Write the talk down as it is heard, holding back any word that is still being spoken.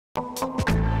The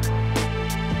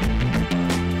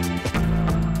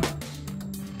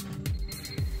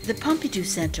Pompidou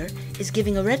Centre is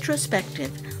giving a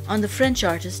retrospective on the French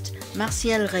artist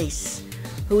Martial Raysse,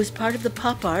 who was part of the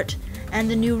pop art and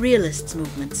the new realists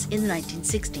movements in the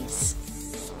 1960s.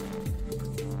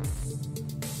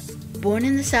 Born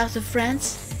in the south of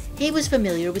France, he was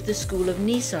familiar with the school of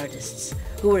Nice artists,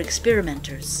 who were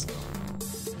experimentors.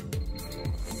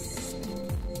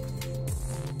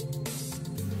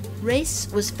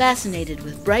 Raysse was fascinated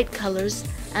with bright colors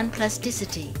and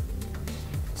plasticity.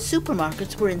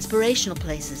 Supermarkets were inspirational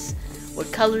places, where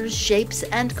colors, shapes,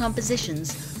 and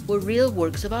compositions were real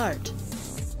works of art.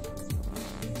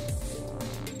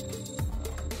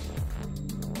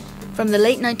 From the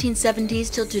late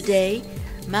 1970s till today,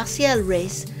 Martial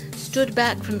Raysse stood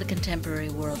back from the contemporary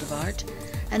world of art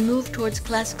and moved towards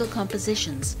classical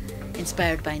compositions,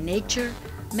 inspired by nature,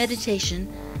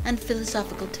 meditation, and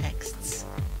philosophical texts.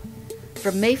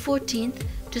 From May 14th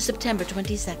to September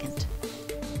 22nd.